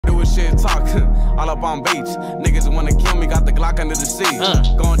shit talk. All up on beach. Niggas wanna kill me, got the Glock under the seat.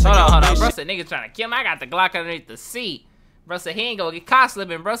 Go and check hold on. Bro said niggas trying to kill me. I got the Glock underneath the seat. Bro said he ain't gonna get caught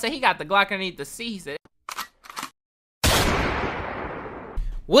slipping. Bro said he got the Glock underneath the seat. He said,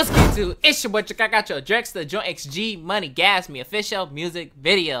 what's good to? It's your boy Drake. I got your DrexTheJoint X Gmoney Gas Me official music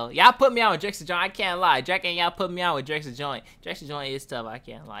video. Y'all put me on with DrexTheJoint. I can't lie. Drake and y'all put me on with DrexTheJoint. DrexTheJoint is tough. I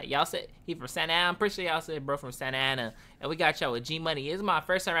can't lie. Y'all said he from Santa Ana. I'm pretty sure y'all said bro from Santa Ana. And we got y'all with Gmoney. This is my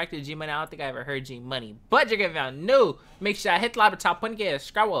first time reacting to Gmoney. I don't think I ever heard Gmoney. But Drake, if y'all new, make sure I hit the like top button, get a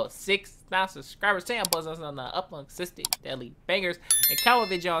subscriber. 6,000 subscribers. 10 posts on the upload consistent daily bangers. And comment what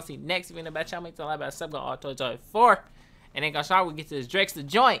video y'all see next. If you're about y'all, make the like about sub go all towards joy 4. And then gonna we get to this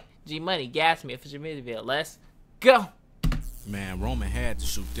DrexTheJoint Gmoney Gas Me official music video. Let's go. Man, Roman had to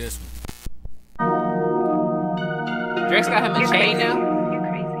shoot this one. Drex got him a chain now. You're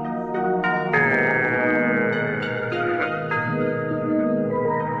crazy.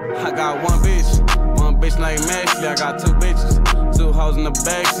 I got one bitch named Ashley. I got 2 bitches, 2 hoes in the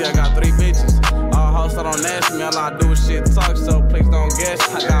bag. See, I got 3 bitches. All hoes that don't ask me, all I do is shit talk. So please don't gas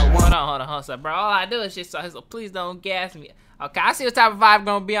me. I got one. Hold on, so bro, all I do is shit talk. So please don't gas me. Okay, I see what type of vibe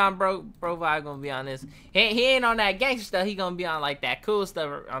gonna be on, bro. Bro vibe gonna be on this. He ain't on that gangster stuff. He gonna be on like that cool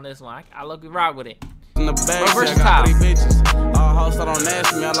stuff on this one. I look rock with it. In the bag, see, I got 3 bitches. All hoes that don't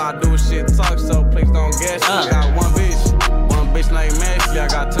ask me, all I do is shit talk. So please don't gas me. I got one bitch named Ashley. I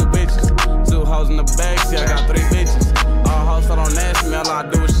got 2 bitches, 2 hoes in the bag. See, I got 3 bitches. All hoes that don't ask me, all I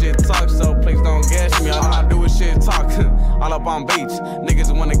do is shit talk. So please don't gas me. All I do is shit talk. All up on beach.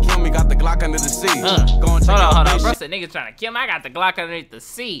 Niggas wanna kill me, got the Glock under the seat. Go and check hold on. Bro said niggas trying to kill me. I got the Glock underneath the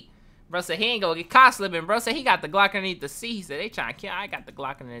seat. Bro said he ain't gonna get caught slipping. Bro said he got the Glock underneath the seat. He said they trying to kill. I got the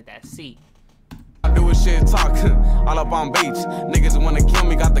Glock underneath that seat. I do is shit talk. All up on beach. Niggas wanna kill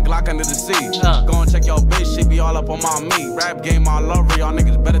me, got the Glock under the seat. Go and check your bitch, she be all up on my meat. Rap game all over, y'all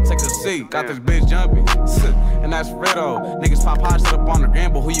niggas better take a seat. Got this bitch jumping, and that's real though. Niggas pop hot shit up on the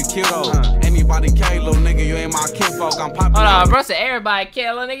gram, but who you kill though? Anybody K, little nigga, you ain't my kinfolk. I'm popping. Hold on, bro said everybody K,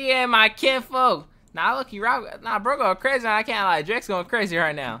 little nigga, you ain't my kinfolk. Nah, look, you rock. Nah, bro going crazy. I can't lie. Drake's going crazy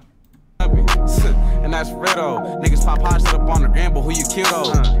right now. And that's real though. Niggas pop hot shit up on the gram, but who you kill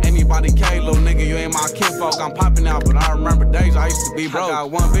though? Anybody K, little nigga, you ain't my kinfolk. I'm popping out, but I remember days I used to be broke. I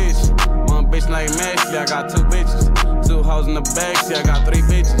got one bitch named Ashley. I got 2 bitches, 2 hoes in the bag. See, I got 3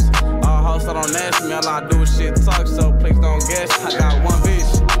 bitches. All hoes that don't ask me, all I do is shit talk. So please don't gas me. I got one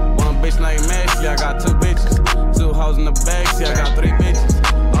bitch named Ashley. I got 2 bitches, 2 hoes in the bag. See, I got 3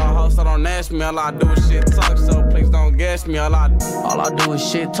 bitches. All hoes that don't ask me, all I do is shit talk. So please don't gas me. All I do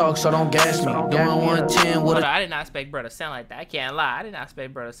is shit talk. So don't gas me. Doing 110 with I did not expect bro to sound like that. I can't lie. I did not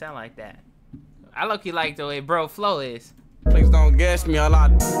expect bro to sound like that. I low-key like the way bro flow is. Please don't gas me. All I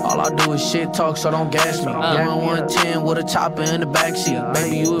do is shit talk, so don't gas me. Doing 110 with a chopper in the backseat.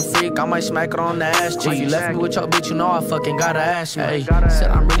 Baby, you a freak, I might smack it on the ass cheek. You left me with your bitch, you know I fucking gotta ask me. Hey, said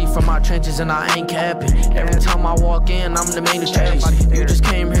I'm really from my trenches and I ain't capping. Every time I walk in, I'm the main attraction. You just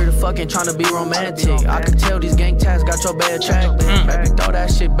came here to fucking tryna be romantic. I can tell these gang tags got your bad track. Baby, throw that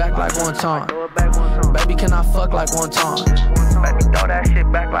shit back like one time. Baby, can I fuck like one time? Baby, throw that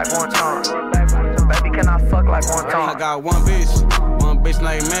shit back like one time. Baby, can I fuck like one time? I got one bitch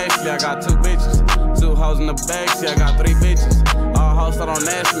named Ashley. I got 2 bitches, 2 hoes in the bag. See, I got 3 bitches. All hoes that don't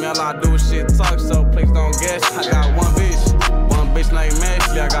ask me, all I do is shit talk. So please don't gas me. I got one bitch named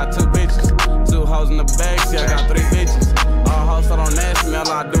Ashley. I got 2 bitches, 2 hoes in the bag. See, I got 3 bitches. All hoes that don't ask me, all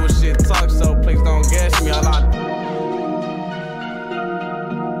I do is shit talk. So please don't gas me.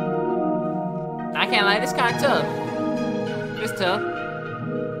 I can't lie, this kind of tough. It's tough.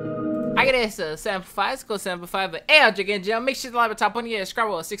 I get this 7.5. Let's go 7.5. But hey, I'm Drake and Jill. Make sure to like the top one. Get a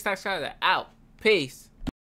subscriber. 6 times subscriber. Out. Peace.